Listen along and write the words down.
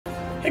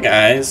Hey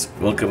guys,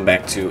 welcome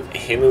back to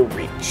Halo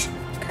Reach.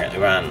 Currently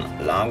we're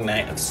on Long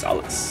Night of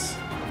Solace.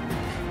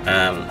 We'll go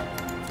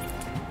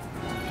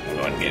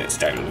ahead and get it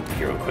started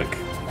here real quick.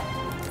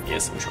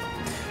 Yes, I'm sure.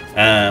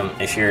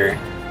 If you're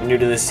new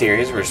to this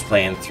series, we're just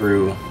playing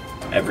through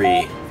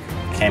every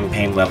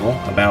campaign level.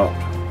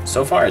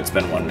 So far it's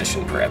been one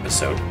mission per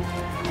episode.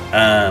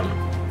 At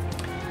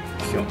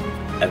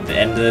the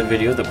end of the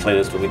video, the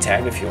playlist will be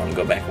tagged if you want to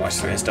go back and watch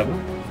the rest of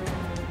them.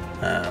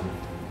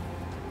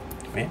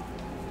 Yeah.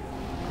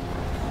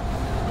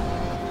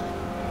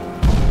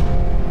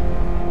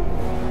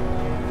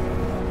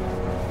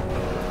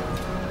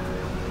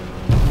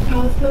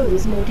 Our flow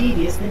is more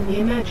devious than we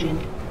imagined.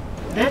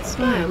 That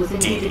spire was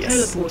indeed a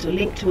teleporter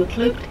linked to a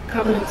cloaked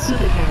Covenant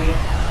supercarrier,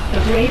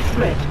 a grave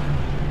threat.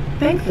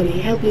 Thankfully,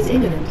 help is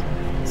imminent.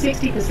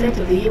 60%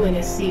 of the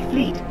UNSC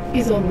fleet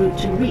is en route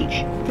to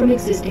Reach from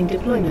existing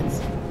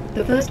deployments.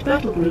 The first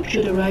battle group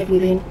should arrive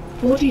within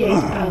 48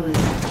 hours.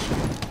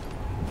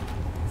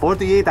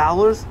 48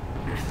 hours?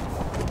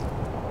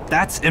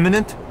 That's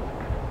imminent?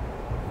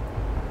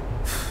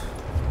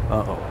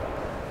 Uh-oh.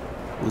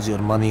 Who's your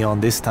money on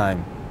this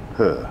time?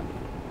 Her.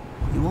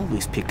 You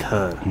always pick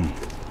her.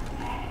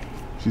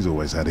 She's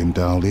always had him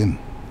dialed in.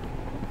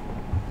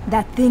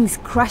 That thing's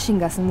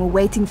crushing us and we're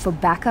waiting for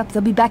backup.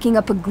 They'll be backing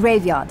up a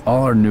graveyard.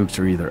 All our nukes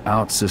are either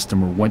out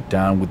system or went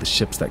down with the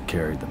ships that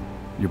carried them.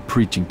 You're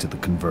preaching to the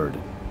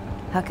converted.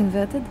 How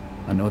converted?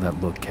 I know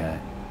that look, Cat.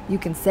 You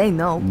can say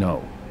no.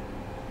 No.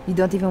 You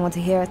don't even want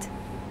to hear it?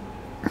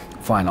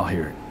 Fine, I'll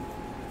hear it.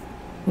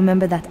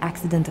 Remember that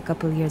accident a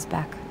couple years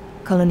back?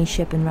 Colony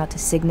ship en route to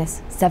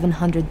Cygnus,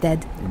 700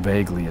 dead.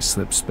 Vaguely a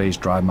slip space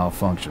drive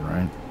malfunction,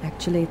 right?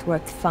 Actually, it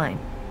worked fine.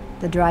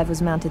 The drive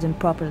was mounted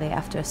improperly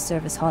after a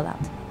service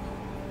haul-out.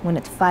 When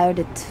it fired,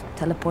 it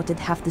teleported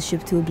half the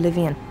ship to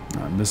oblivion.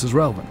 This is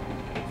relevant.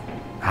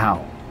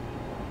 How?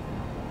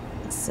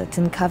 A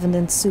certain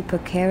Covenant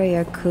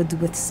supercarrier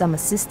could, with some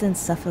assistance,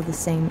 suffer the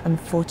same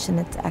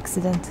unfortunate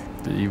accident.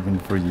 Even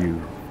for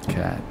you,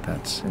 Cat,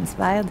 that's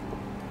Inspired?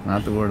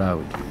 not the word I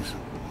would use.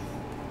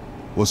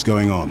 What's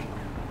going on?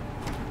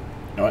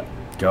 You know what?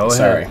 Go ahead.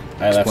 Sorry,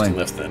 I left to Explain.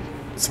 lift the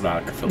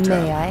Subnautica filter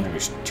May on. I? Maybe we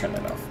should turn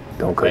that off.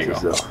 Don't There cut you go.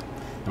 yourself.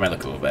 That might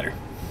look a little better.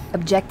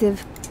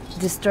 Objective: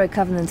 destroy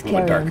Covenant's A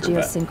little carrier in darker,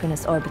 but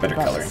geosynchronous orbit better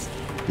above coloring. us.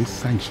 This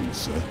sanctions,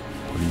 sir.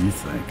 What do you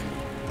think?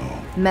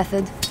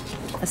 Method: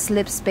 a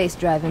slip space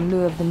drive in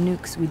lieu of the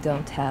nukes we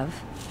don't have.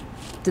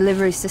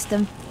 Delivery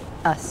system: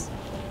 us.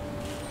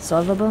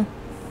 Solvable?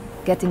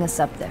 Getting us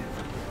up there.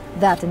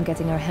 That and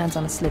getting our hands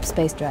on a slip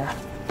space drive.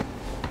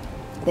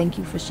 Thank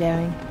you for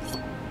sharing.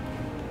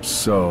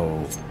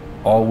 So,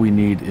 all we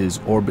need is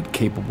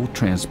orbit-capable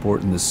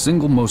transport and the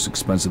single most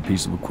expensive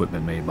piece of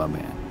equipment made by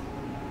man.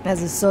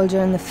 As a soldier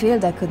in the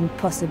field, I couldn't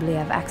possibly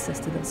have access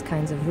to those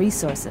kinds of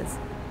resources.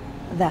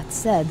 That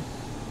said,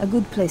 a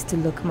good place to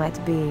look might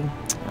be,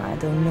 I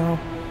don't know,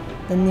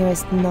 the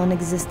nearest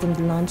non-existent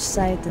launch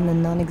site in the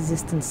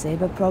non-existent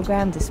Saber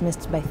program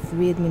dismissed by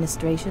 3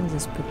 administrations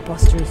as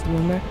preposterous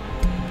rumor,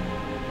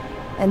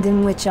 and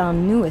in which our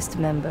newest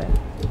member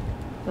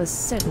was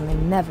certainly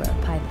never a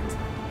pilot.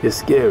 You're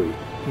scary.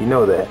 You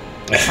know that.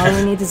 All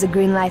we need is a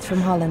green light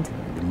from Holland.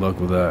 Good luck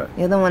with that.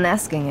 You're the one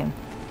asking him.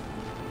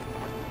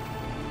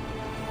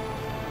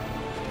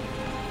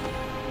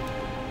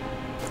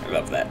 I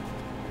love that.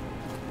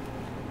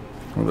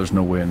 Well, there's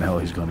no way in hell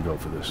he's gonna go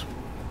for this.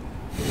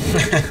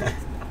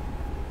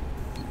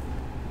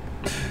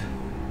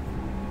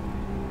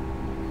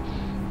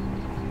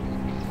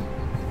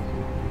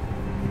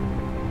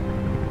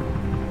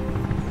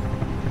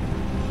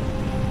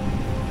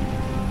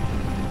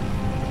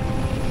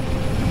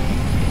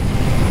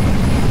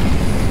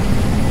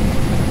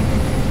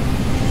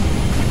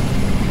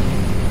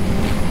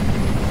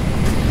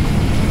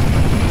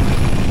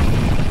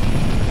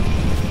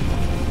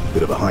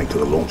 Bit of a hike to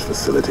the launch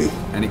facility.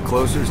 Any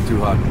closer, it's too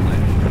hot to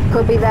land.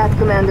 Copy that,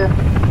 Commander.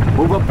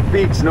 Move up the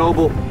beach,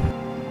 Noble.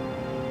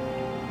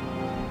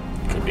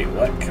 Could be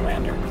what,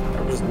 Commander?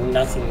 There was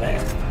nothing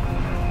there.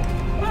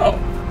 Oh.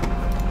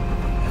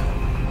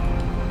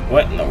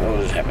 What in the world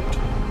has happened?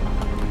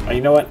 Oh,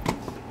 you know what?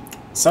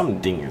 Some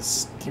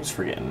dingus keeps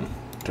forgetting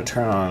to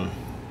turn on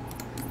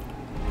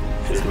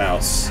his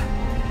mouse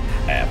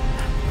app.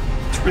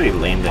 It's really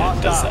lame that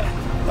it does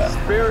that. But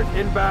Spirit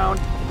inbound.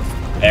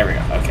 there we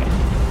go. Okay.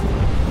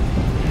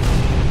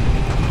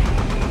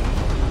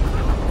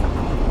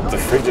 The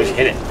fridge just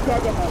hit it.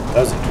 That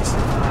was interesting.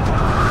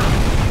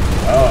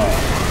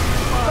 Oh.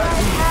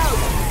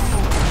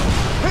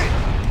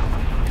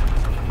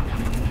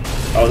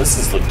 Oh, this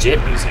is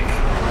legit music.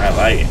 I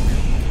like it.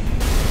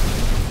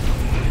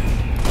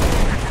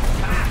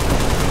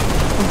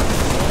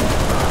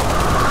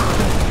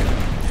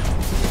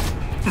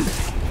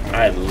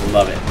 I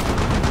love it.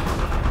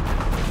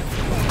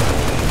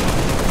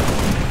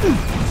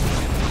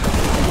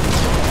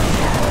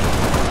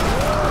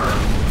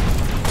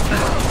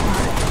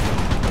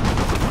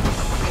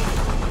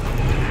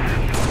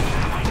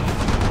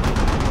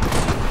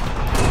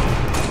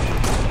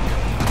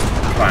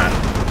 Come on.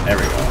 There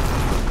we go.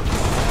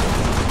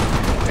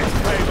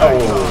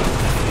 Oh.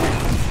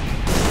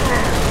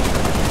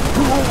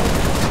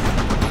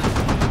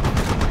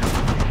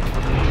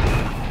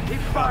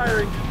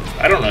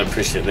 I don't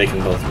appreciate they can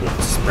both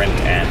sprint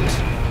and...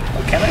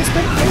 Oh, can I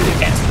sprint? Maybe they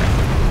can't sprint.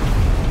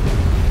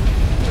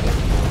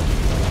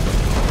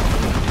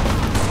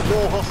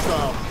 More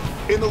hostiles.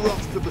 In the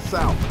rocks to the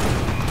south.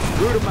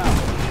 Root them out.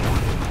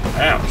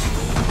 Ouch.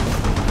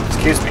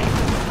 Excuse me.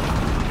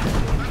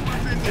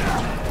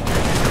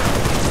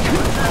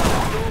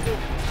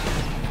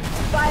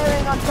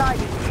 Firing on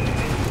target.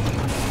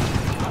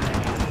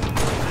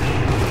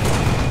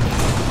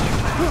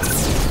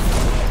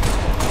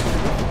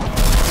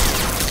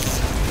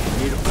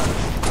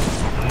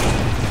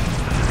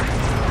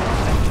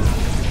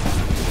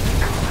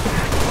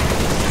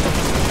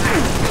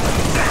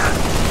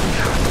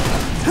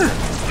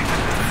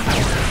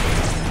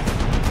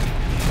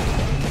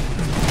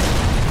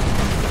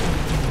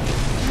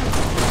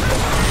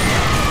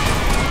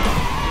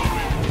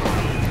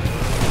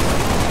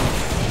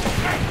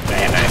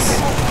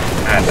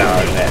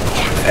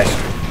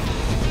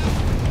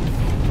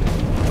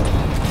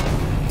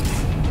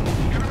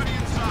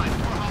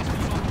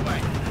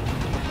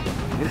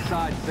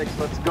 Inside, 6,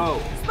 let's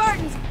go.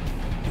 Spartans!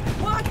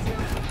 Watch!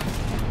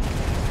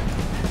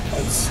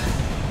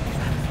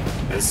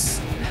 Is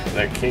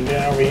the king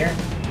down over here?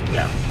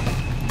 No.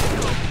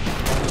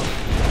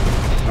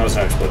 No, it's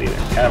not explode either.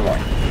 Kind of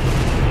boring.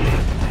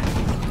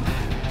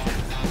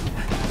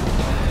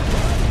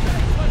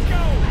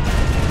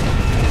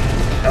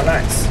 Oh,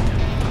 nice.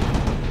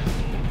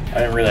 I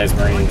didn't realize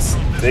Marines.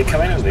 Did they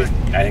come in or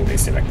I think they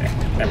stay back there.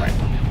 Never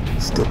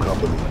mind. Still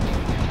company.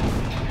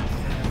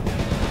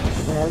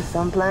 Well,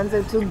 some plans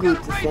are too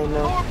good to say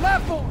no.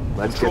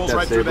 Let's Controls get that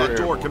right through Saber that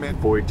door, airborne Command.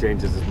 before he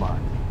changes his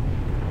mind.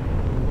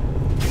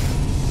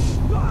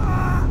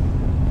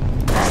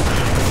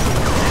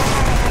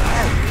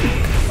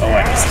 Oh,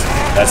 I missed.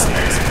 That's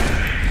nice.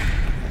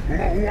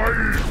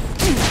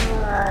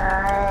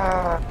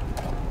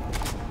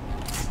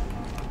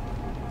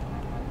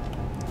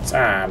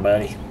 Sorry,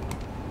 buddy.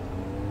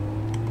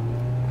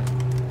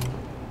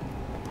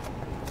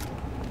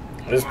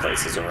 This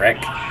place is a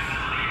wreck.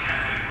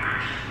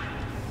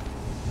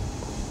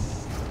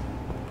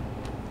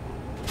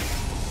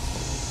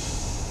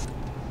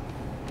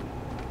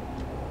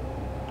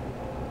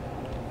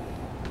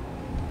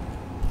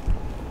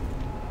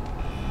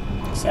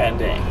 Sad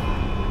day.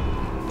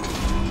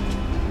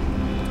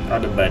 All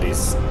the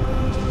buddies.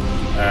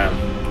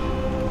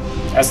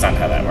 That's not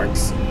how that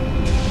works.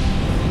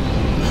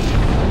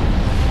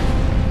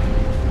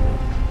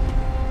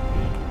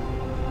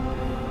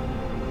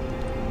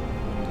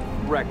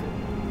 Record.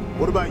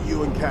 What about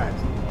you and Kat?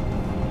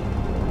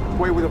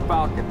 Away with a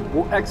Falcon.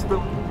 We'll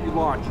exfil you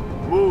launch.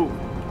 Move.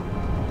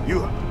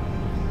 You...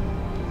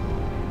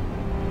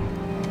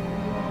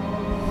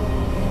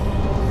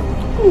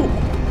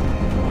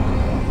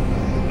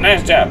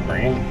 Nice job,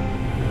 Marine.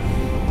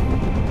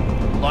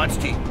 Launch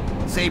team.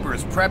 Saber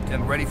is prepped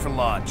and ready for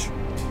launch.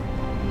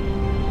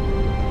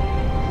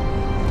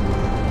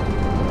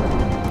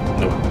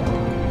 Nope.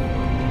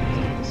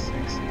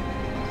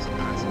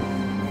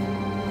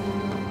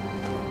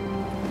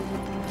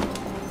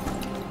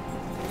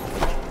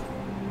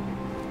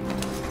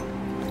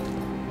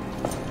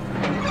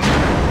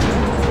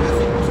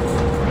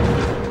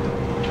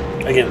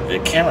 Again, the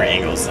camera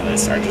angles in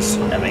this are just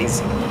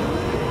amazing.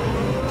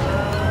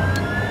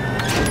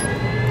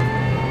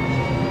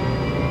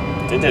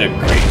 They did a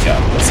great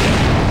job with this game.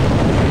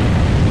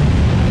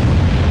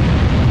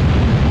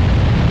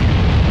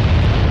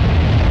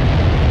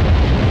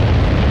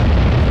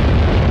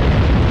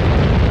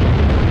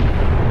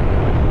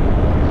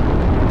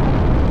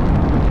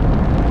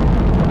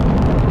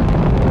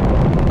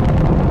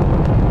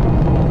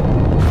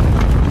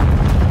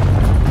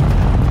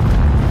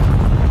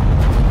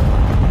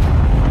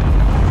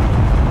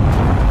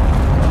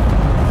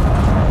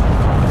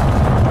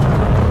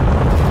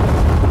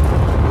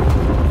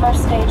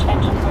 First stage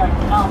engine burn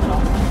nominal.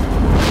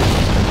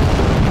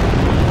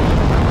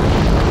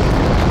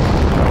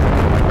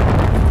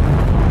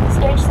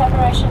 Stage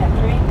separation in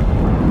 3,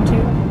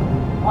 2,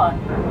 1.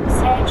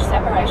 Stage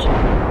separation.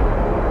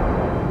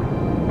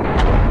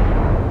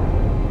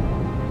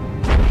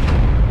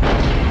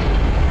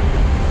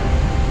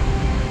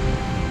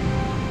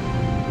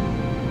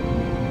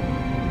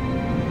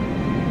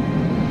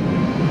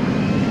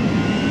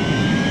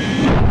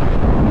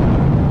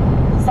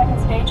 Second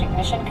stage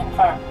ignition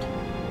confirmed.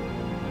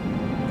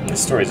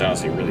 This story's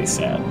honestly really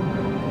sad.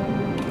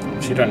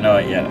 If you don't know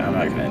it yet, I'm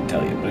not going to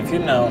tell you. But if you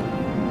know...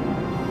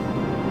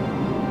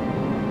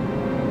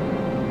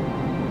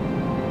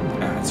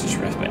 it's just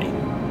rough, Benny. I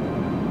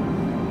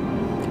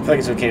feel like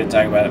it's okay to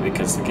talk about it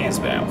because the game's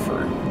been out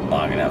for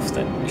long enough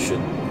that you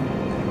should...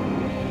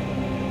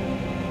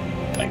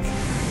 Like...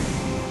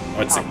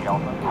 What's it?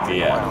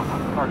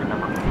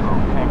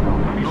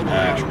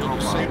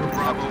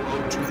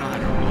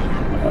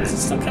 Oh, is it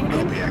still coming in?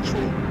 Copy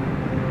actual.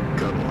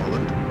 Colonel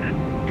Holland.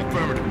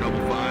 Affirmative,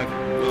 Noble 5.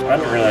 I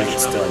didn't realize it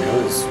still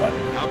knows when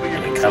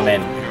you come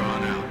in.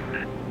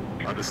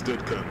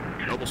 Understood,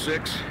 Colonel. Noble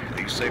 6,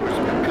 these Sabres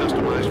have been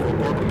customized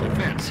for orbital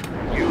defense.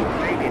 You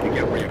may need to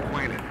get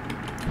reacquainted.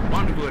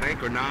 Rendezvous at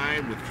Anchor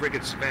 9 with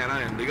Frigate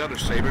Savannah and the other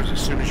Sabres as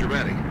soon as you're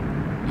ready.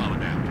 Holla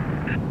down.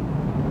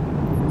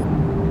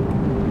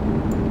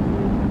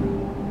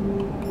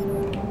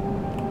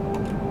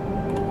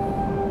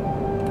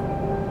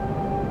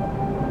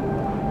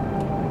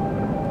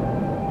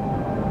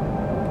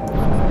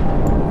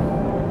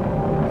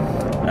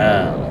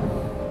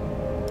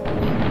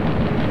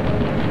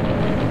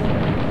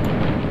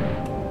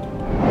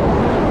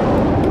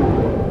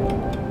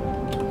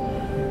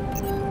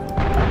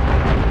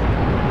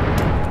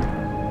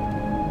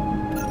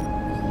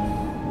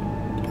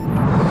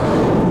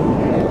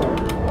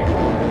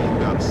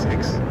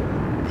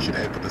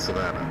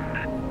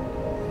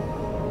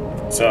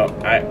 So,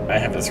 I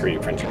have a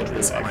 3D printing of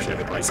this actually.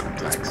 It's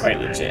quite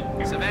legit.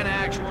 Savannah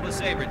actual to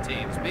Sabre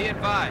teams. Be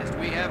advised,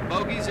 we have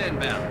bogies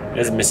inbound.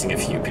 It is missing a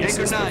few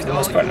pieces, but for the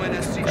most part,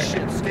 it's quite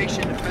good.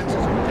 Station defenses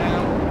are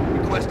down.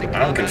 Requesting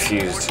I'm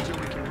confused. until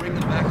we can bring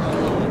them back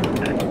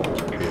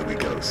online. Here we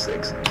go,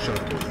 6. Show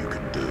them what you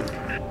can do.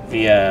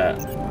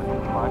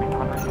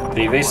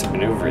 The evasive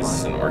maneuvers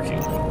isn't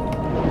working.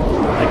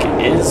 Like,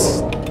 it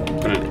is,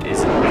 but it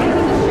isn't.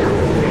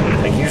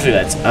 Like, usually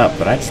that's up,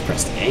 but I just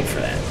pressed A for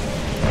that.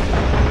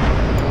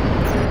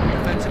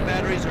 Defensive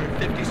batteries are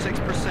at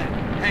 56%.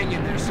 Hang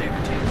in there,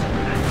 Sabre teams.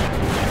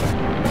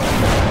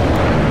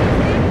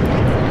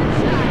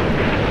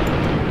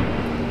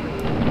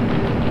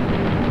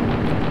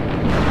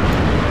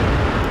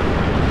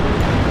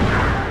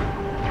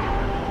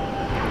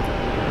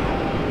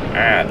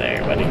 Ah,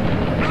 there, buddy.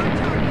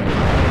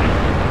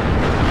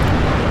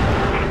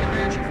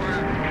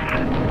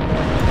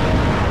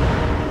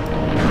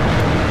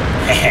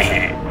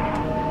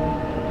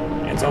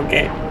 It's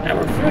okay. I'm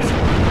refreshed.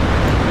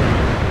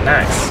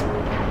 Nice.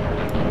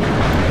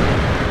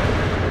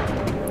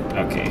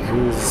 Okay,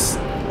 who's...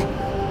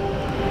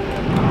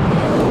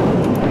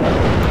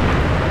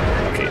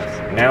 Okay,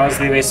 now is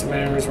the evasive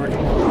maneuvers working?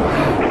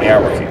 They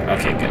are working.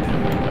 Okay, good.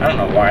 I don't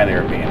know why they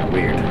were being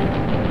weird.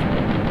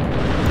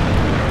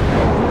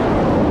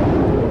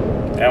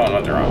 That one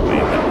went the wrong way,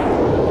 but...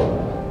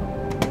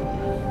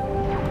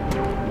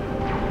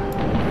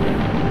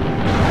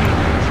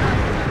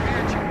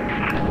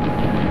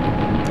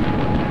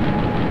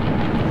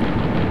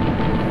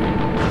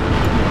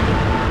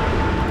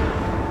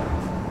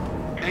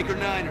 Anchor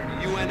 9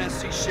 are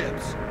UNSC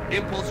ships.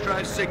 Impulse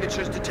drive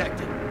signatures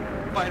detected.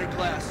 Fighter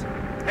class.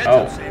 Heads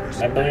Oh, up,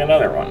 Sabres. I'm building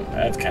another one.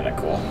 That's kind of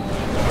cool.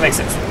 Makes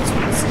sense for this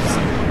one.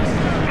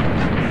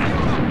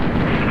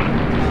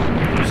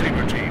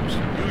 Sabre teams,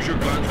 use your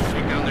guns to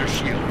take down their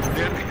shield,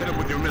 then hit them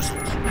with your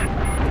missiles. Defensive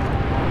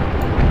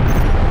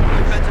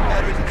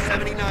batteries at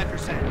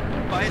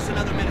 79%. Buy us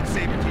another minute,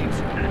 Sabre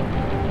teams.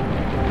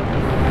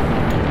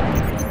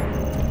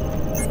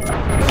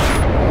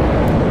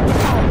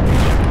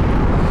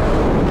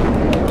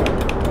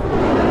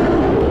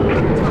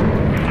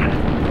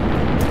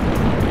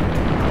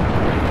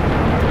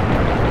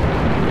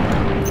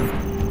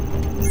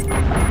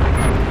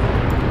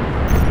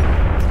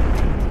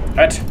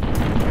 What?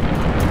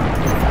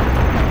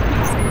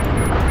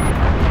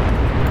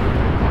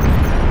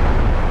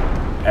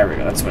 There we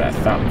go, that's what I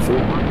thought. Fool.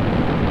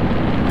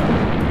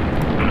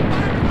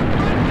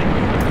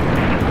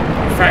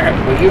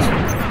 Fragment, will you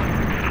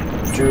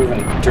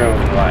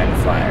drove in line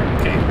flyer,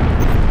 okay.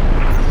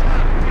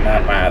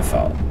 Not my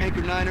fault.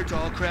 Anchor 9er to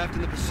all craft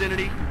in the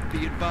vicinity.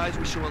 Be advised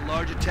we show a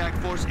large attack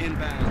force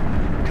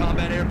inbound.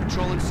 Combat air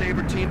patrol and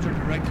Sabre teams are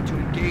directed to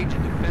engage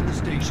and defend the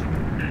station.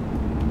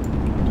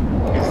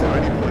 Is there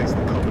any place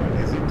the Covenant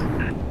isn't?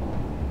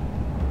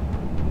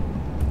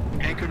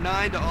 Anchor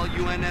 9 to all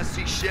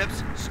UNSC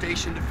ships.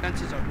 Station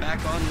defenses are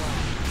back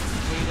online.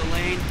 Clear the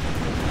lane.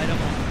 Light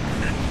them up.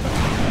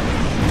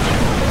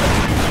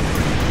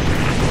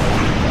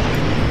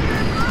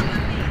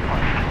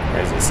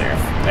 Where's the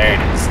Seraph? There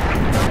it is.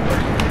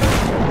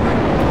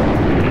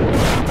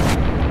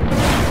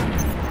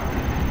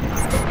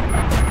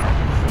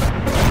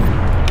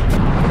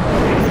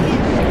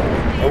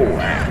 Oh,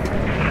 wow.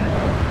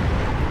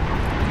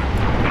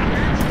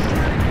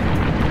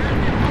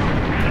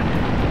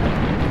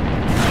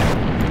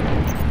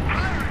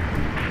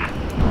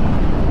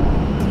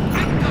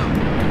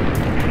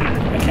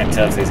 I can't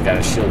tell if they've got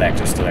a shield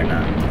active still or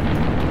not.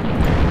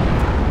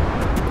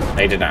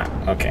 They did not.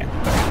 Okay.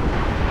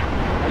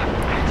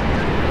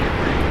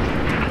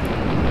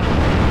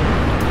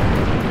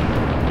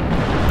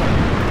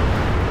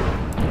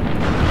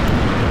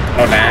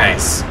 Oh,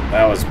 nice.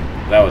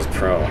 That was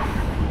pro.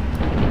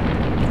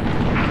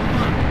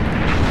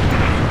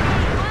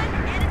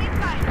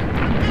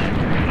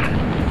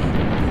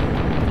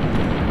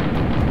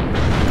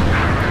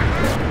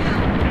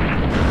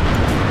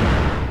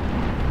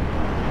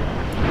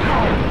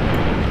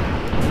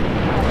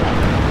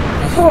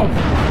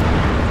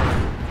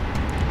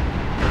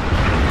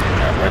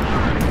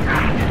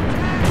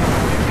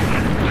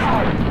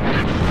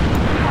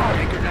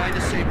 Anchor 9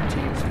 to Sabre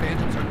teams.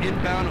 Phantoms are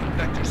inbound on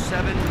Vector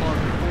 7, Mark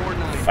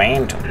 49.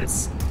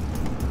 Phantoms.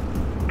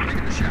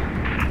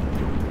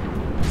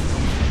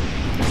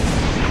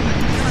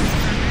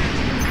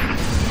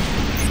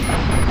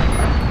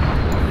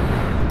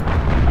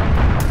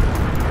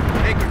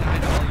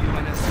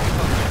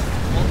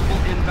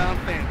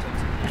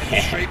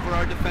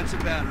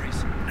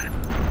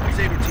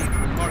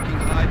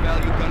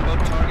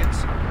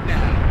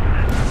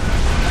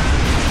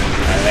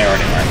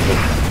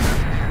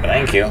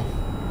 Thank you.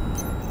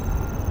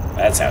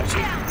 That's how cheap.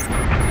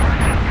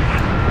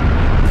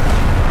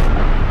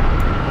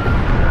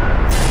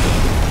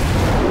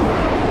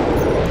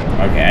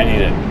 Okay, I need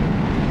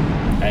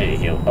to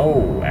heal.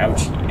 Oh,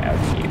 ouchie,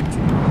 ouchie,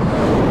 ouchie.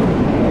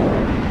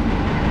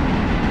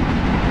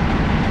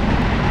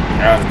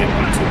 I was getting a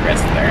little too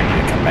aggressive there. I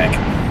need to come back.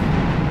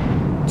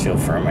 Chill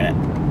for a minute.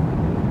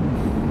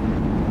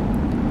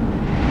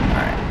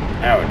 Alright,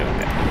 now we're doing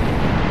good.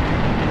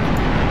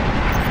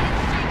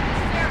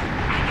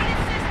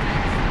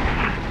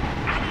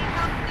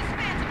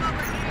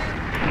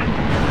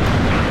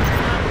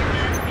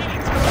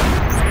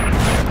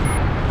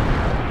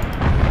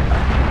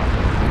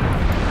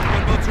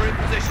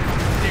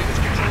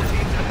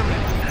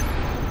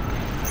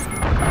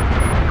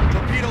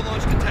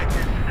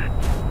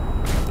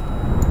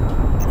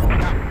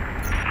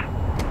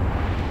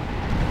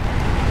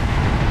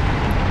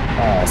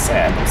 Oh,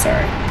 sad. I'm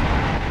sorry.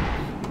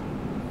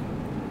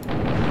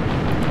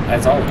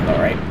 That's all of them, though,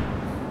 right?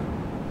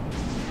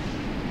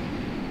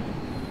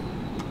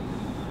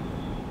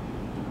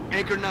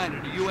 Anchor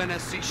 9er to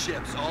UNSC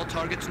ships. All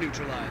targets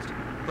neutralized.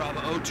 Bravo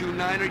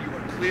 029er, you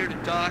are clear to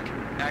dock.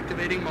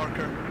 Activating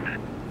marker.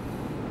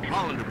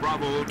 Holland to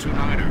Bravo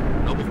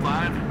 029er. Noble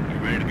 5, you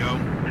ready to go?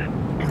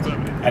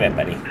 I did,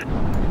 buddy.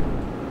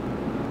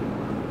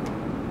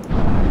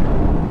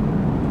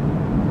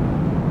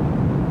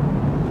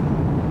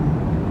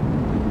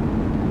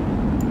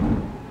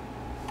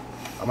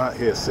 I'm out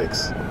here,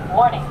 6.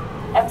 Warning.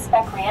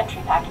 M-Spec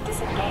re-entry pack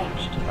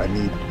disengaged. I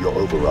need your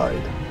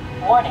override.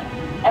 Warning.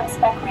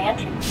 M-Spec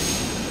re-entry.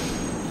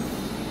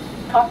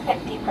 Cockpit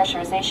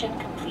depressurization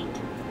complete.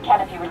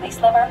 Canopy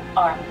release lever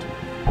armed.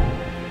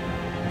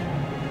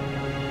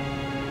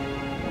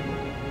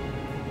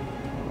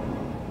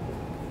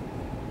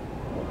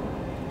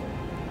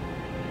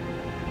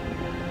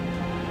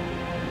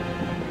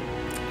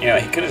 You know,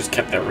 he could have just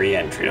kept the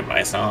re-entry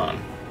device on.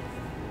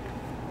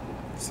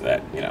 So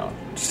that, you know,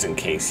 just in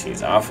case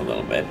he's off a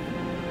little bit.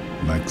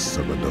 Max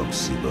Sabadov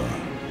Siba.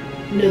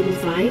 Noble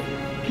 5,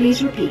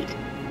 please repeat.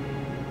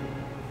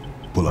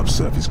 Pull up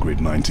surface grid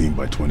 19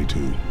 by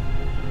 22.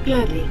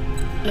 Gladly.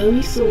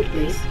 Only Sword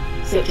Base,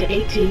 Sector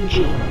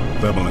 18G.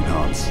 Thermal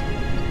enhance.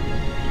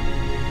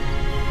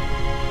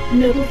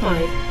 Noble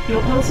 5,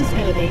 your pulse is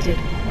elevated.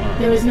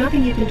 There is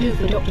nothing you can do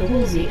for Dr.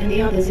 Halsey and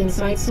the others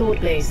inside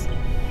Sword Base.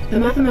 The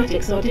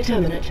mathematics are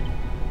determinate.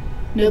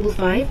 Noble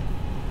 5?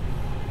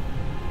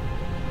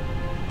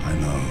 I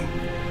know.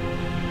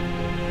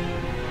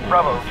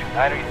 Bravo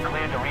 29er, you're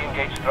cleared to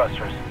re-engage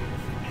thrusters.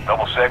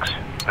 Noble 6,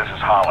 this is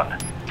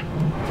Holland.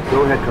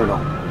 Go ahead, Colonel.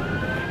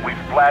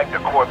 We've flagged a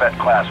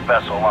Corvette-class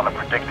vessel on a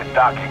predicted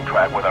docking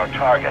track with our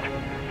target.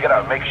 Get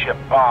our makeshift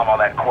bomb on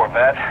that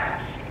Corvette,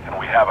 and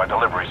we have our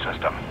delivery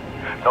system.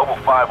 Noble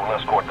 5 will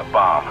escort the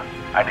bomb.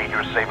 I need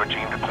your Saber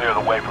team to clear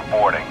the way for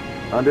boarding.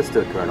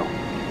 Understood, Colonel.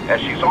 As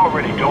she's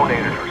already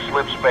donated her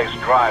slip space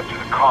drive to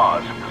the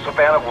cause,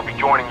 Savannah will be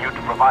joining you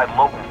to provide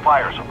local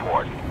fire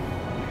support.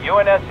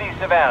 UNSC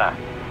Savannah.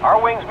 Our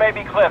wings may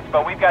be clipped,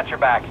 but we've got your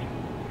back.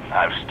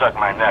 I've stuck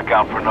my neck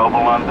out for Noble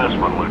on this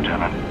one,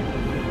 Lieutenant.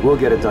 We'll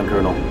get it done,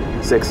 Colonel.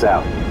 6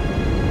 out.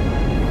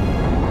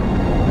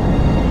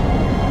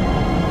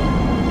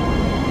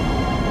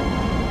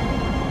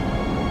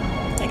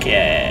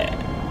 Yeah,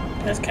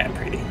 that's kind of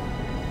pretty.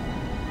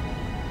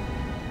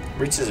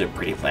 Reach is a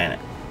pretty planet.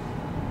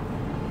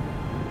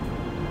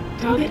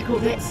 Target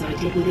Corvette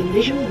sighted within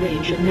visual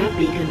range of nav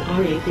beacon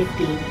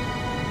RA-15.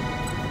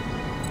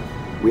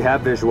 We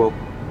have visual.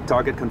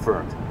 Target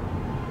confirmed.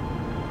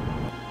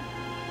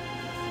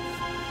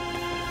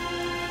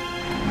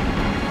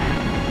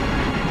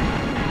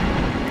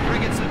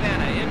 Frigate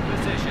Savannah in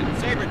position.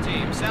 Saber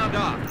team, sound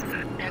off.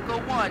 Echo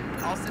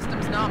 1, all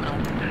systems nominal.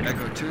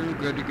 Echo 2,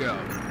 good to go.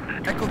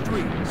 Echo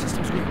 3,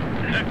 systems green.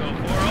 Echo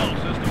 4, all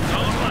systems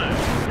online.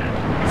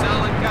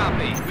 Solid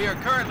copy. We are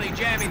currently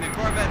jamming the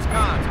Corvette's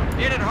comms.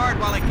 Hit it hard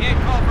while it can't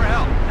call for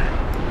help.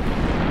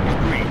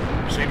 Agreed.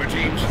 Saber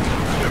teams,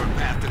 clear a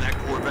path to that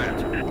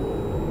Corvette.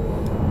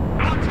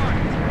 On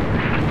target.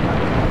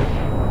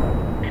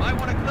 Might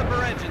want to clip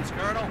her engines,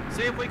 Colonel.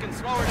 See if we can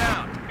slow her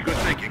down. Good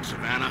thinking,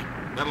 Savannah.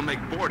 That'll make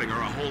boarding her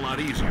a whole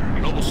lot easier.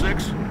 Noble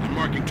 6, I'm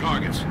marking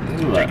targets.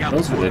 Ooh, Take out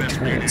those the were the Corvette's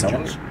main turrets. I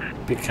engines. wonder,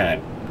 it'd be kind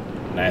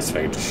of nice if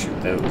I could just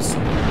shoot those.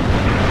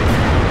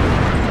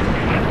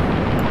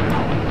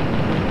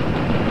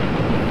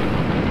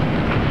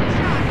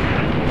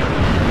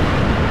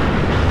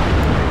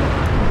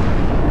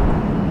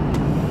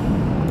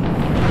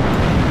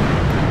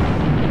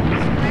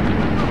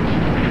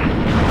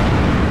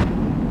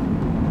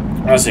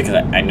 Honestly, because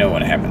I know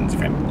what happens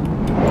if I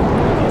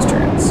those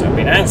turrets, so it'd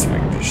be nice if I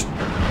could just...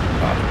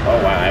 Oh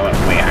wow, I went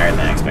way higher than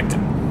I expected.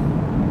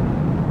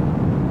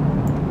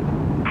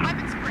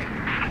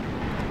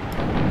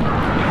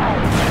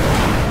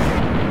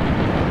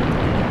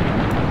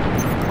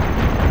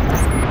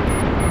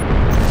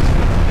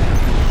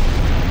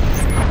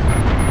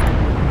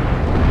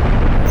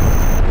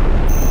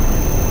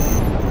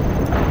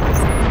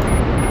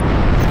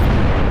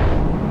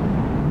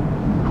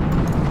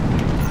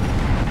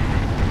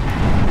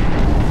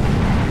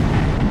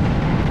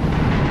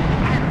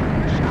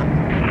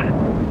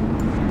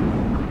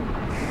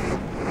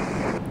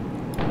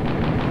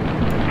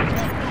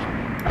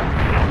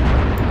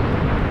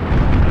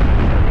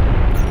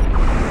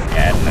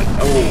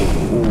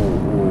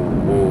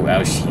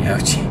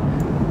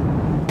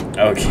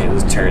 Okay,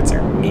 those turrets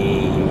are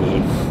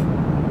mean.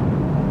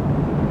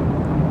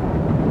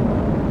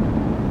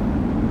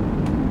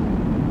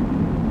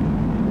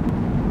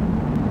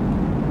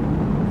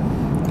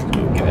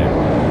 We'll get a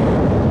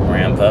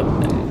ramp up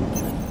and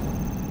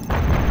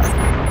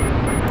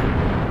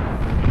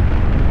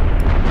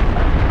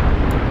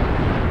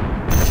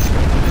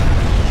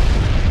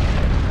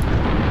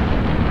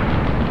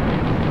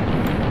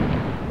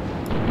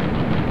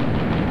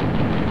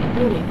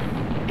warning.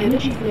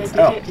 Energy flares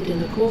detected in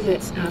the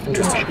Corvette's aft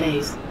launch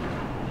bays.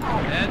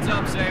 Heads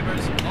up,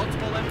 Sabres.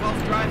 Multiple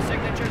impulse drive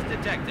signatures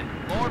detected.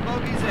 More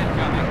bogies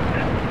incoming.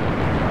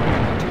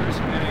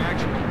 In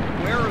action.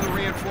 Where are the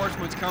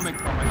reinforcements coming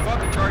from? I thought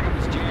the target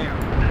was jammed.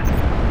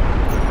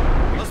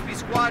 Must be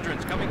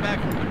squadrons coming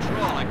back from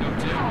patrol, Echo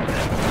 2. Don't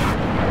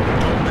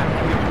let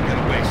any of them get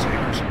away,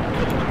 Sabres.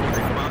 Kill them before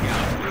they come out and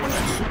clear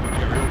that super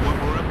carrier what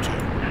we're up to.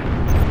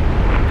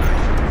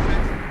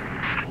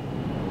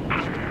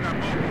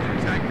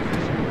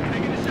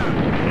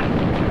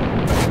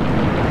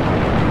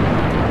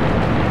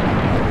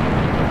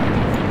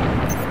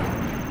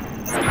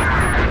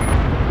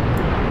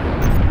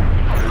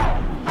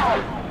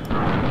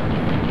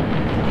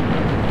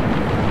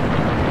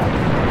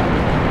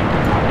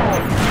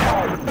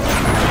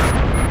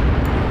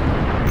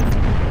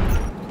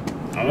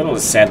 I'm a little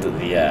sad that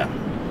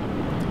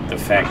the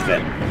fact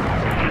that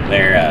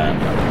they're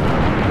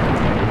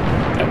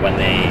that when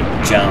they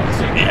jump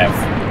they have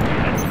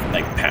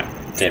like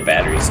dead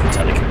batteries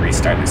until they can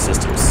restart their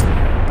systems.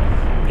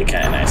 Be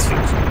kind of nice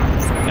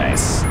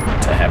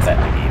to have that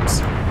in the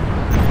games.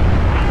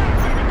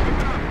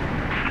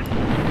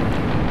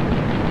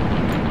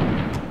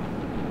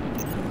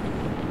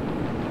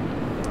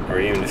 Or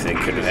even if they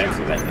could have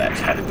implemented that,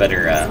 had a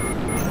better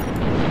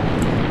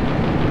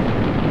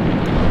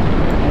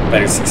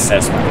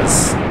success with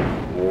this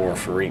war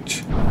for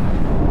Reach.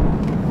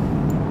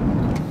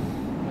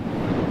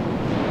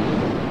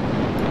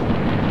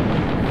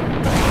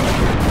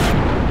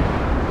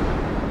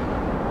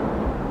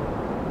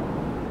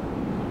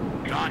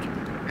 Doc,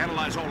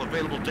 analyze all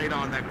available data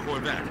on that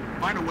Corvette.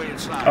 Find a way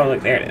inside. Oh,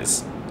 look, there it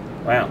is.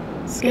 Wow.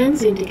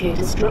 Scans indicate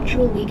a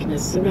structural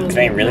weakness surrounding Can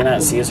they really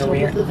not see us over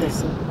here? the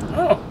vessel.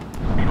 Oh.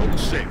 Noble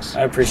 6.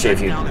 I appreciate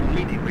Set you. down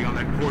immediately on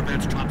that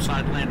Corvette's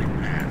topside landing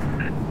pad.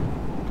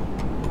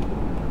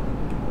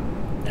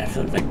 I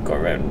feel like the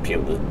Corvette would be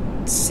able to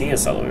see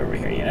us all the way over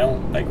here, you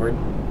know? Like, we're,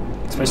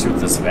 especially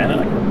with the Savannah,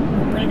 like,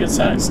 we're pretty good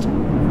sized.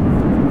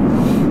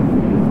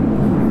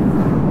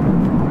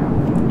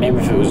 Maybe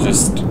if it was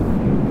just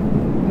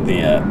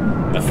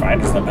the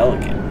fighters and the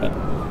Pelican, but...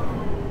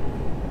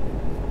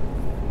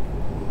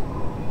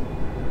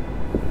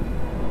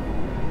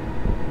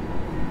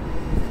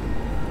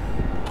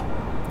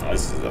 Oh,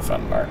 this is the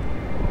fun part.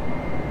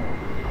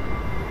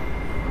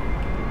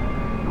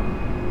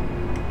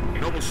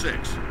 Noble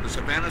 6, the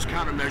Savannah's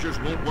countermeasures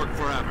won't work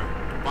forever.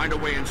 Find a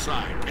way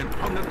inside and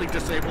permanently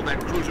disable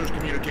that cruiser's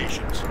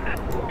communications.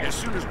 As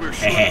soon as we're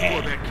sure the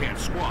Corvette can't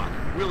squawk,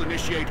 we'll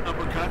initiate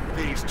Uppercut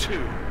Phase 2.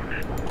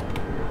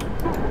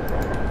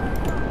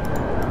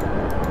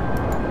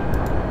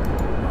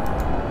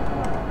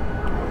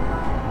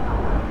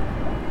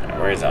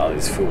 Where's all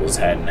these fools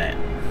hiding at?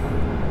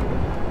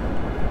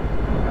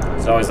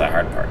 It's always the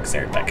hard part, because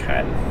they're like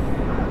hiding.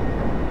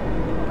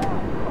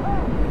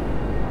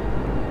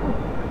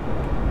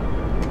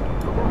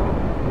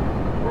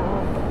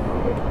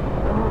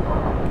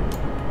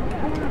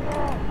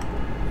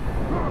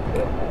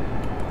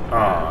 Oh,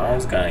 I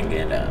was gonna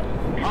get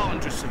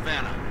Holland to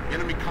Savannah.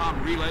 Enemy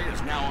comm relay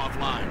is now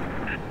offline.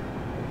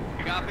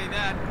 Copy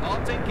that.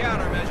 Halting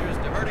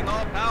countermeasures, diverting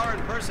all power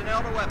and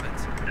personnel to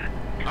weapons.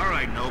 All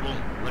right, Noble.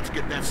 Let's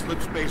get that slip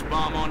space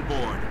bomb on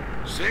board.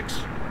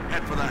 6,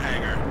 head for the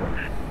hangar.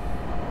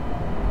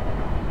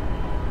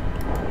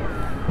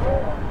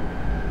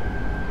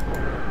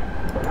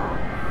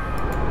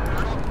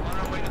 On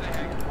our way to the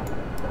hangar.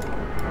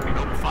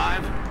 Noble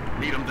 5,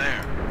 meet him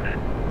there.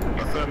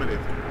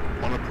 Affirmative.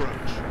 On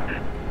approach.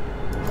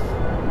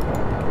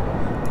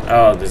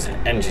 Oh, there's an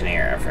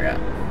engineer, I forgot.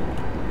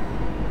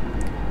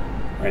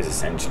 Where's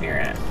this engineer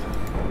at?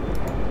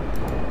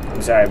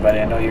 I'm sorry, buddy,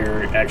 I know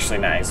you're actually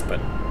nice, but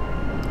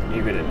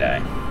you're gonna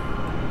die.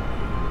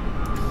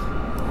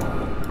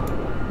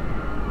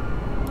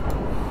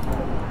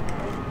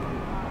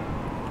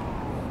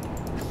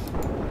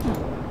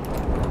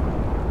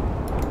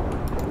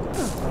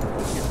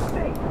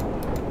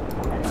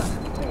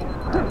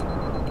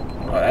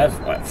 Oh,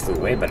 that flew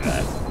way better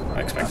than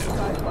I expected.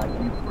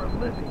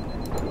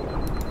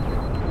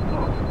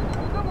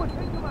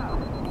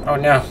 Oh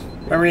no,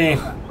 Marine!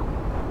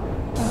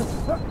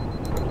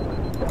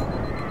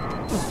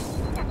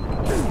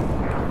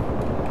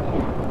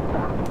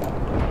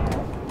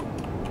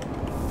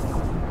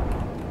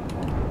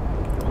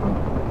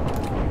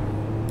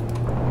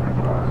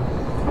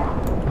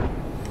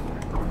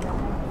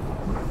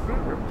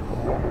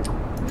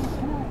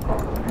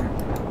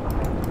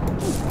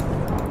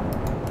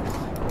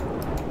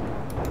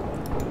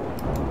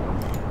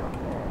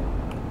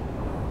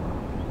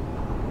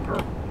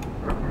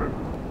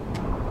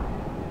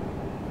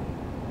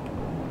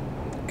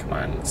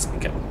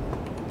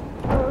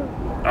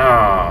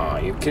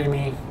 kidding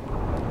me?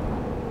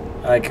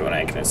 I like it when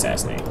I can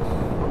assassinate.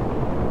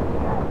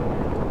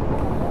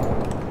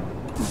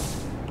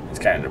 It's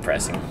kind of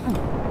depressing.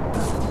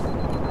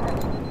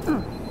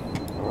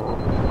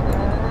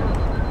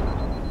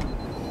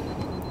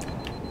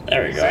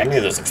 There we go. I knew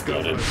this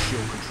exploded.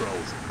 Shield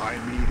controls. I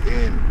need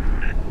in.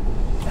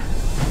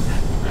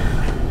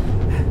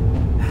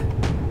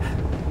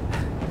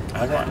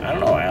 I don't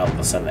know why all of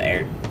a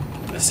sudden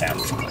the sound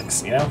just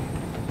clicks, you know?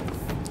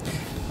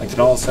 Like, did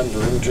all of a sudden the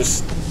room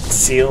just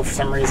seal for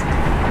some reason?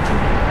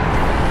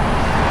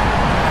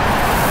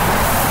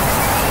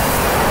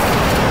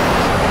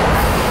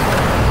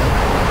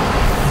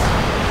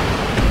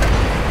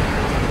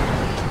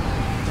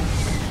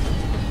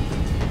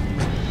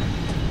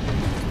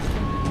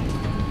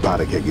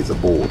 Bodykeg is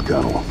aboard,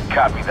 Colonel.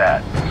 Copy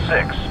that.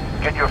 6,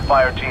 get your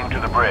fire team to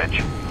the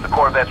bridge. The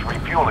Corvette's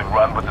refueling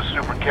run with the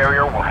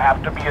supercarrier will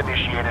have to be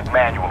initiated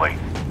manually.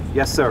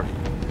 Yes, sir.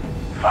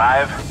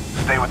 5,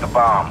 stay with the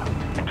bomb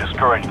and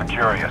discourage the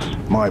curious.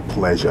 My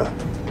pleasure.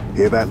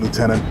 Hear that,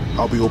 Lieutenant?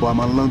 I'll be all by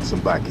my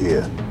lonesome back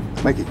here.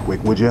 Make it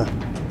quick, would ya?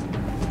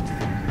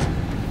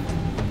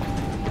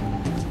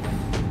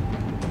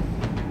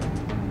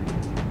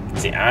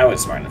 See, I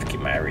was smart enough to keep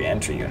my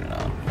re-entry unit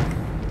on.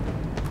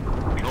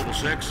 Noble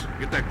 6,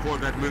 get that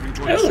Corvette moving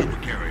toward the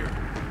supercarrier.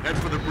 Head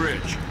for the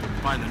bridge.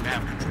 Find the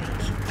nav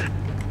controls.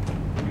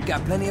 We've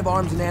got plenty of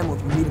arms and ammo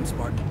if we need them,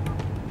 Spartan.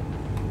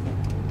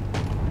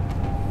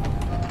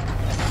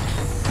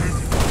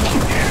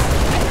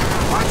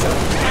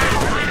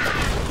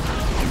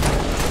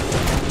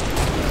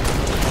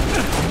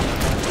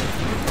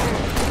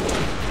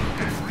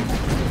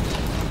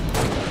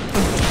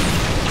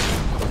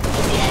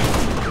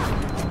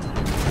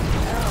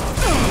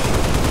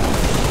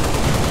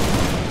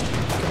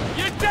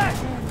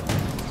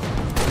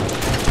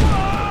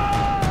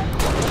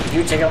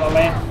 You take out my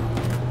man?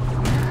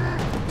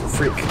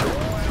 Freak.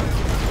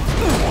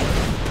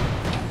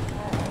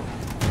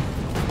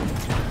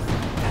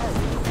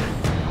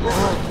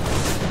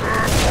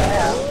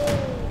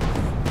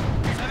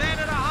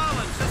 Savannah to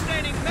Holland,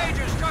 sustaining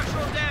major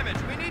structural damage.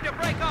 We need to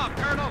break off,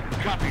 Colonel.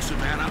 Copy,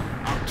 Savannah.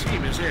 Our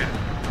team is in.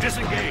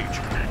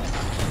 Disengage.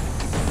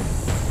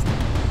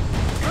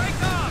 Break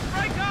off!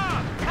 Break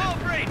off! Hull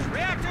breach!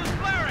 Reactor's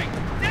flaring!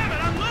 Damn it,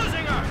 I'm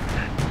losing her!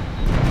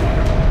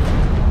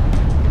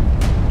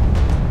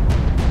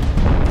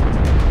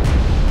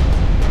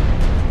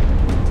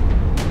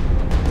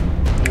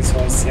 This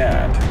one's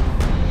sad.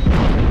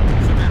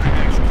 Savannah,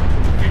 action.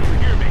 Can you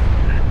hear me?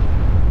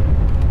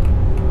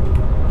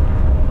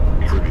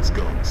 Frigate's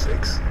gone,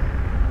 6.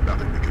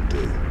 Nothing we can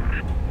do.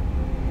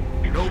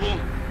 Noble,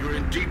 you're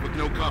in deep with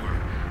no cover.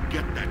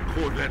 Get that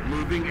Corvette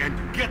moving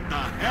and get the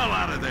hell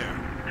out of there.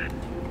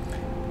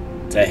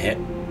 Is that hit?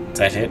 Is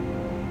that hit?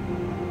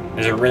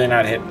 Is it really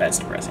not hit? That's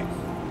depressing.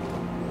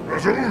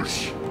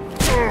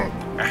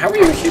 How are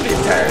you hitting the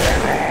entire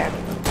time?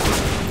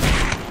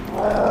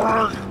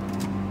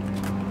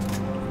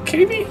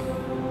 Kidding me?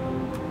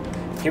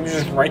 He was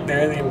just right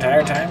there the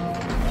entire time?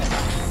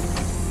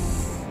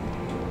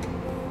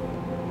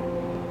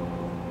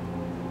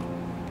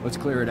 Let's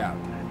clear it out.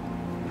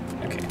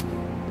 Okay.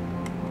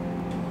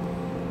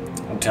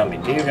 Don't tell me,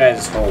 do you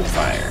guys hold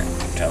fire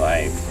until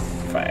I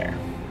fire?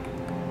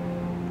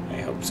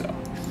 I hope so.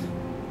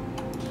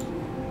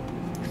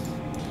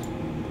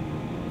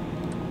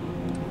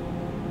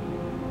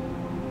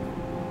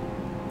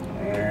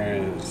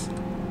 Where's...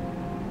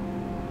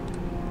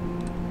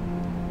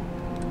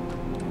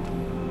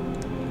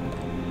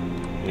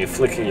 When you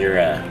flicker your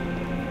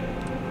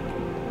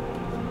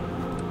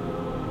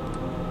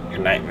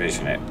night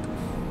vision, it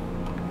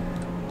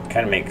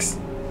kind of makes...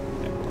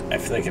 I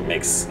feel like it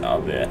makes all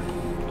the...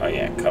 Oh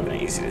yeah,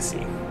 Covenant easy to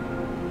see.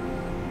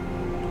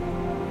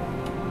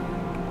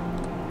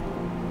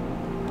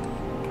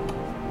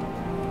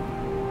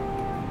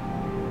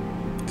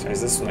 So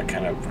is this one that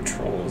kind of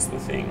patrols the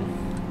thing?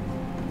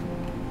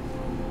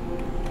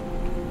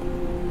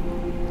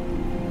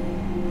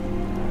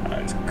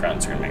 These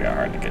grunts are gonna make it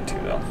hard to get to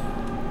though.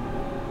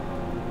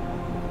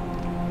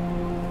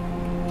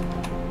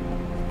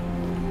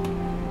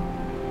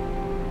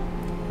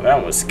 Well,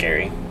 that was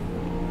scary.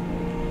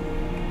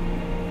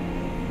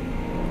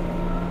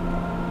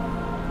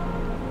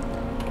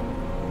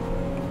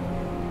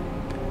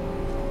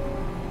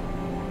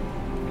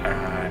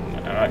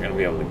 I'm not gonna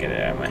be able to get it,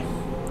 am I?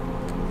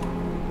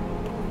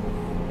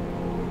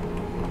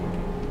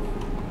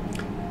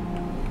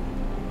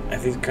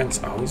 Have these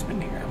grunts always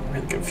been here? I'm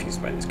really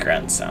confused by these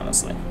grunts,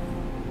 honestly.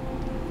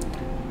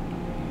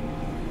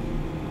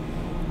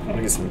 I want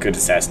to get some good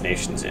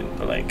assassinations in,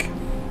 but like...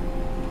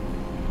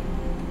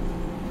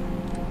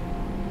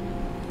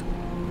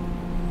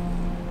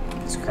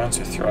 These grunts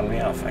are throwing me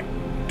off. I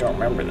don't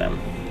remember them.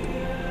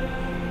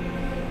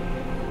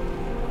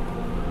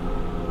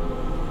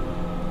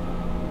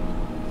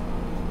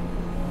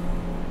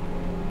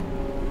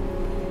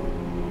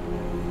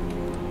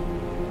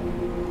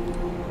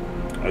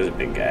 Oh, there's a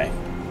big guy.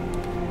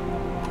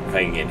 If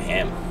I can get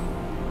him.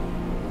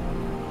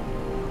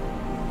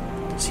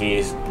 Does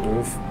he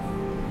move?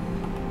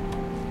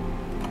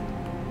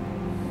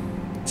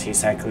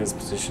 T-cycle his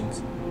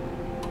positions.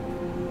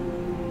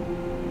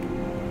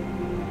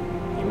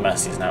 He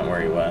must, he's not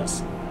where he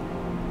was.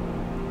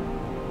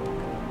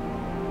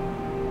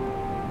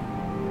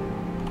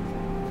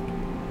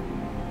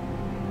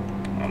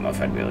 I don't know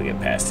if I'd be able to get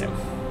past him.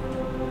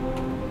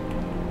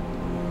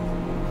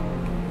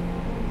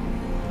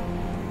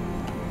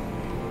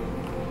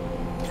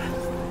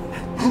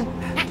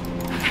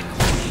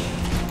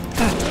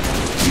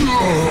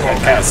 I'm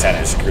kind of sad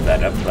I screwed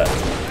that up, but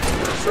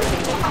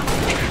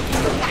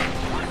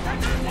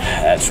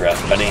that's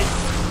rough, buddy.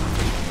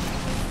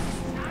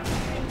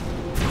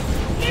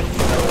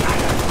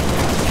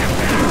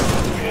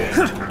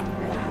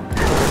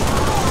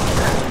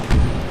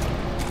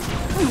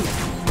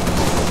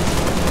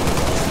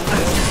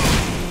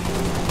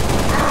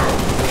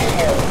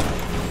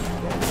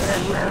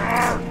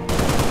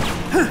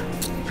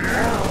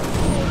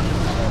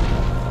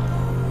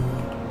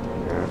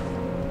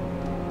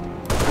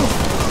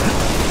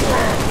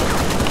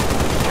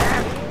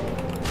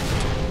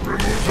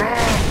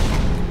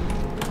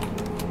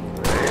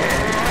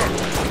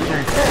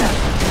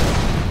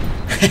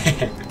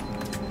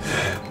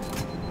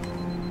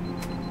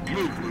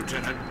 Move,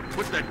 Lieutenant.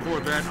 Put that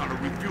Corvette on a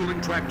refueling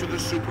track to the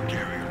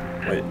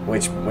supercarrier.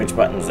 Which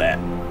button's that?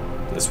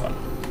 This one.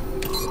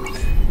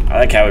 I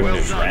like how we can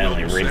just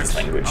randomly read his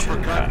language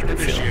and how to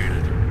refuel.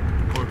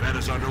 Corvette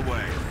is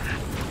underway.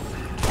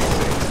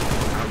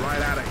 Now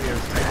right out of here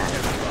and take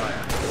heavy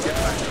fire. Get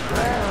back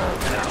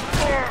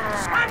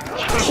to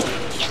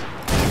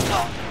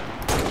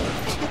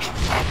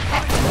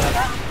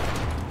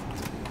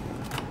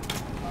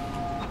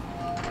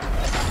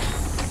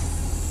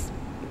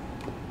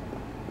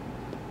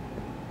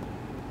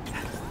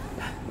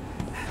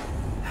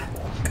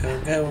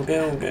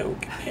Go,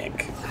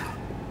 pick.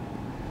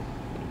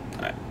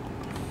 Alright.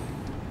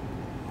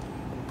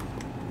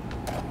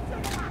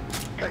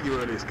 At your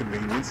earliest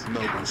convenience,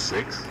 Noble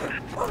 6.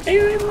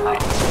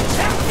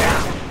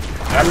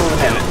 I'm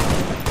moving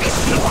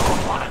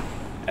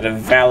at a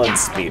valid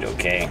speed,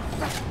 okay?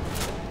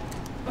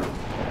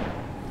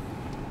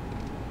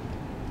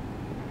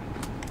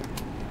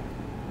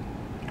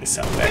 There's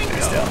something back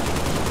there still.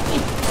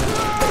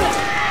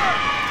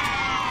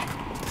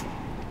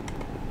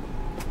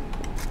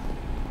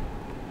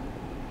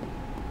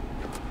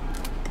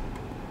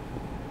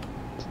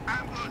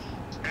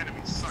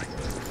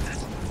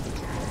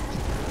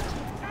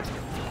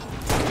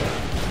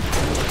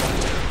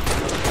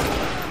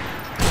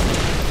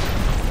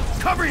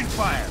 Covering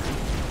fire!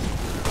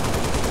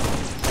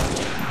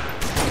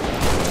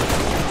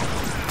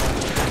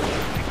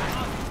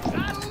 I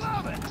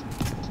love it!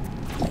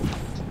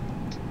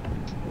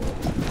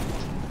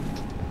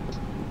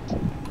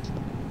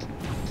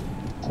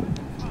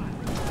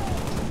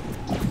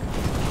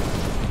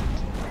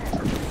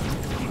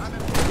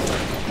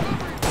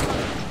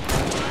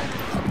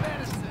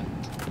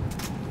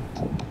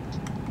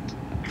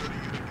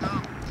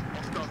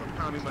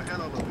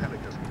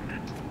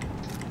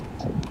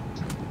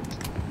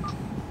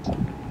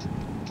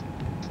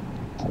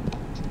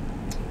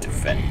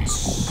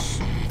 Defense.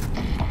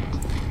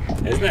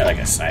 Isn't that like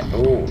a sniper?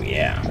 Oh,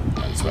 yeah.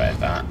 That's what I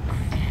thought.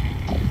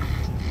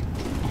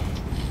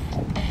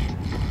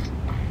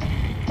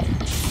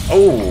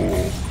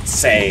 Oh,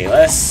 say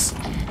less.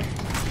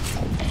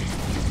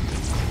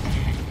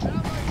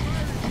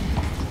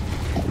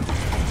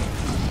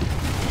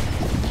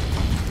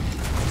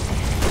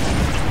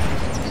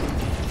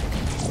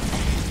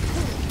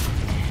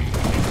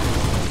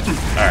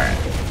 Alright.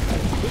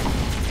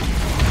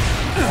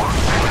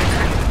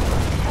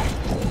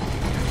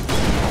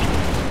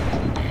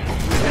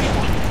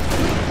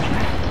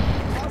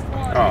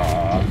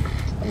 Aw,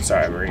 I'm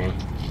sorry, Marine.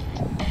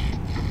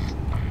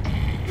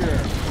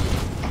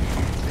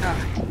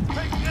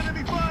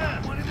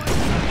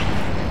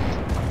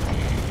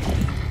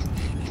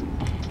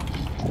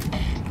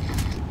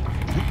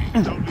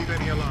 Don't leave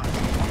any alive.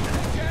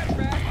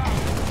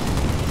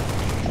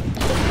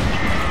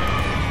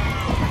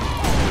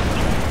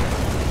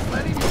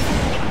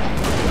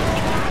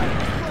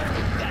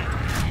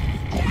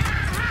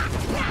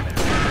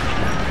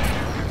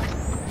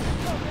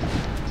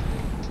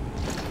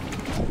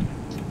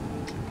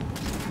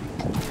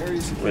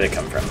 Where'd they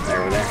come from? They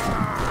over there?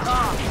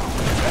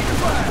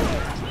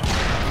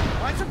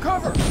 Find some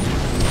cover!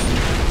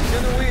 It's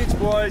in the weeds,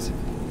 boys.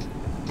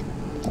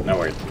 No,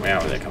 where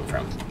they come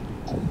from?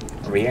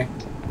 Over here?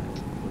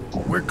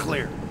 We're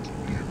clear.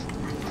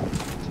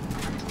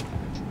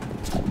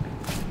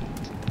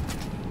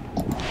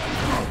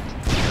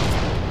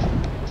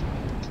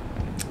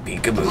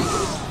 Peekaboo.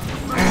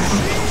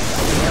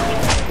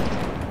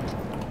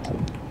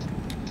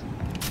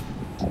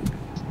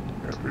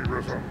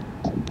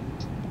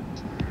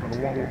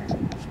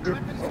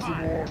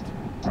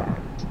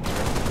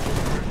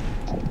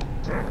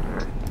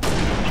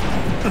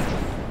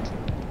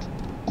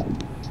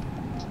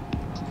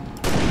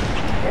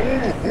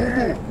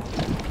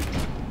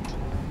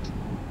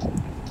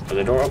 Is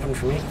the door open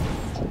for me?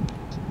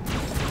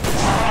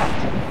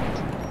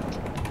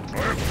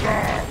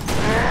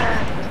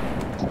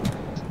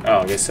 Oh,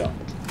 I guess so.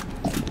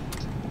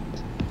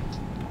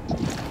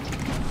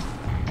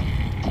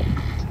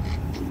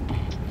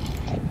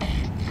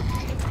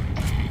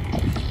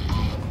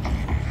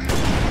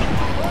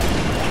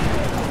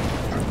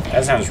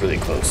 That sounds really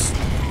close.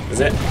 Is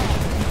it?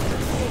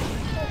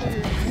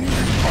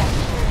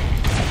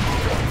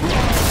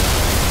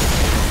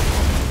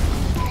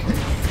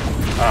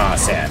 Ah,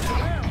 sad.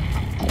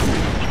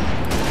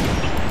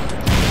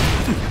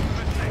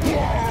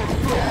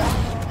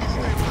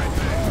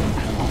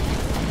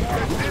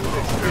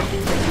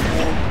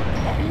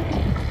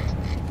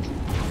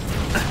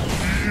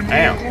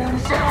 Damn.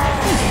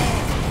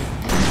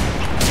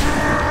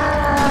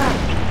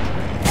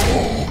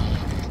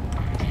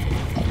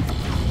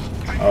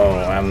 Oh,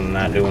 I'm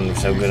not doing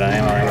so good,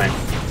 am I?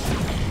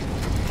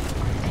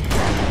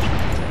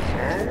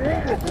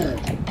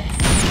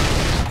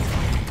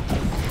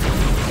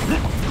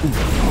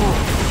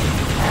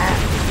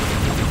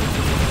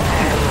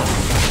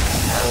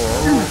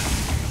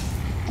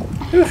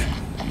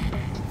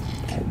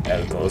 That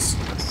was close.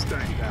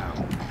 Stay down.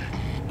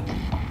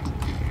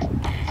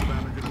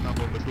 Savannah, get a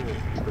number on the door.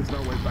 There's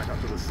no way back up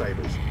to the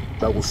Sabres.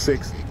 Level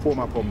 6, form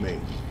up on me.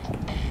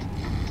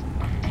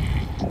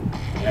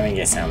 Let me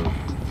get some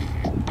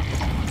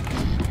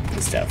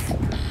good stuff.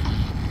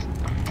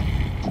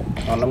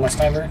 Oh, no more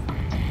sniper?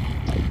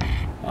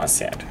 Oh,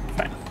 sad.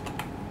 Fine.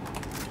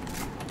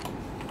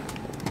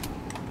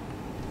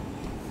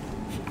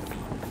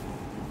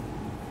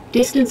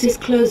 Distance is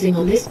closing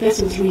on this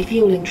vessel's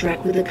refueling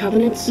track with the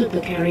Covenant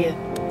supercarrier.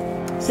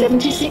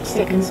 76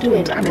 seconds to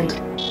end point.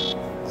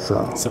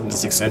 So,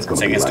 76 it's gonna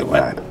seconds be to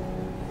like what? that.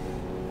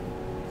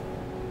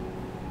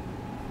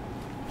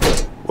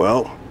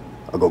 Well,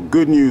 I got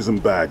good news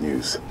and bad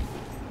news.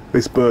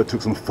 This bird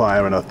took some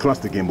fire and our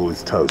thruster gimbal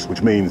is toast,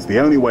 which means the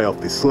only way off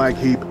this slag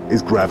heap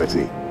is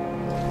gravity.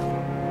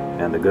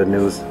 And the good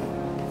news?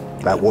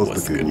 That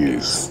was the good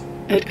news.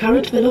 At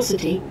current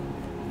velocity,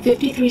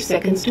 53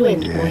 seconds to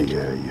end point.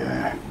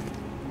 Yeah.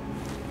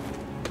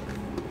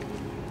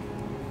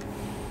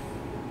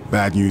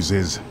 Bad news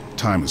is,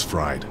 time is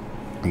fried.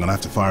 I'm gonna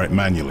have to fire it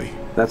manually.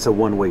 That's a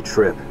one-way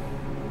trip.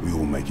 We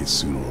all make it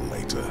sooner or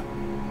later.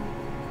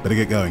 Better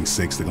get going,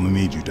 Six. They're gonna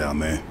need you down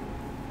there.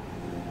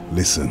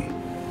 Listen,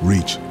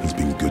 Reach has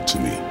been good to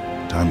me.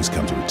 Time has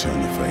come to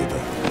return the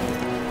favor.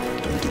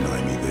 Don't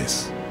deny me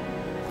this.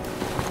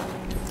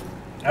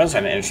 I was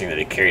finding it interesting that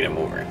he carried him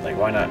over. Like,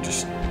 why not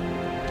just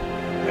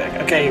be like,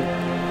 okay,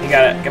 you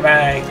got it,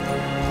 goodbye.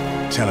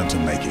 Tell him to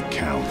make it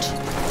count.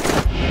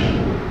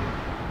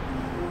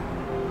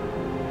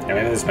 I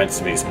mean, there's meant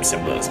to be some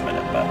symbolism in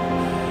it, but...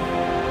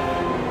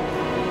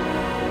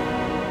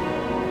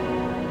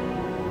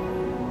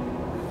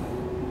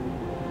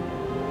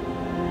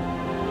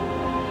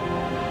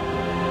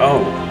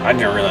 Oh, I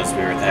didn't realize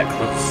we were that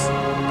close.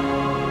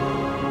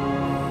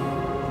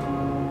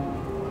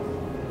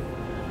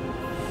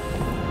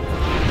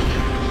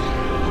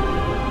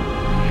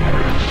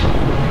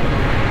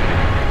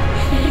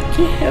 Heck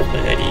yeah,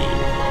 buddy.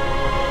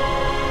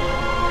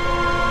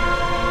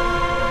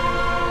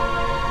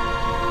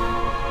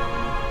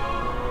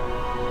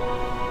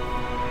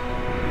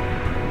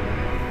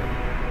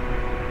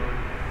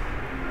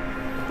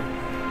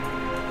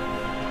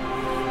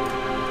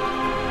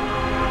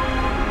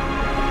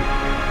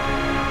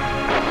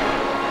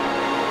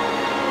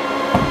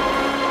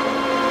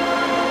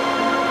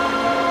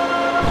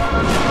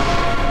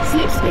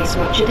 Slipspace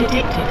rupture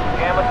detected.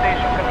 Gamma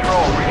station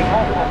control, reading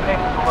multiple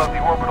pings below the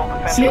orbital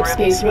defense grid.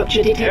 Slipspace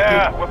rupture detected.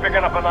 Yeah, we're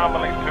picking up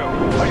anomalies too.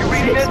 Are you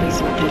reading it?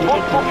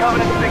 Multiple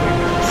Covenant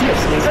signatures.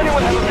 Does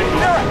anyone have a big?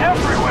 They're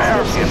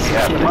everywhere.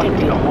 Slipspace rupture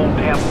detected. The whole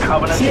damn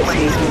Covenant.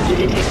 Slipspace rupture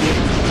detected.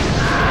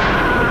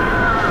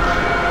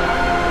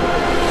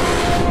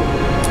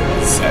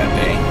 Sad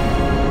day.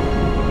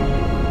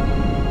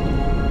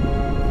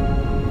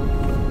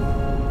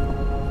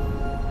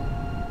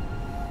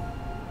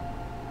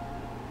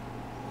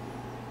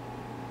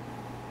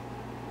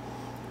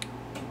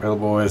 Well,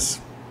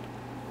 boys,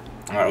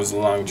 that was a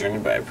long journey,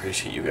 but I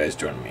appreciate you guys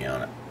joining me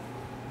on it.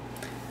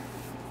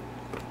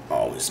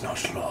 All is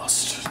not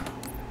lost.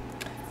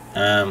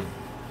 That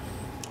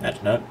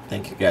note,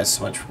 thank you guys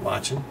so much for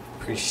watching.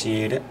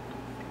 Appreciate it.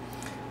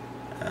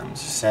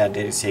 It's a sad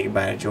day to say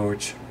goodbye to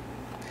George.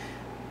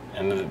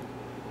 And at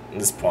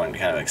this point,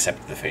 kind of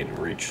accepted the fate of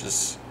Reach.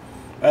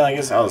 Well, I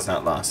guess all is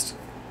not lost.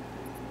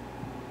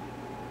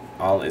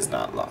 All is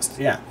not lost.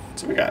 Yeah,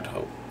 so we got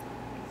hope.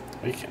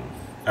 We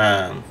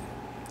can,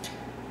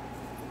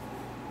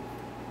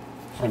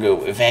 I'll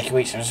go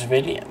evacuate some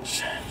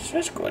civilians. So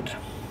that's good.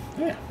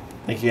 Yeah.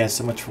 Thank you guys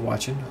so much for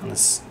watching on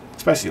this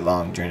especially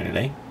long journey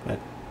today. But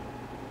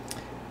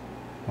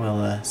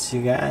we'll see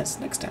you guys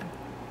next time.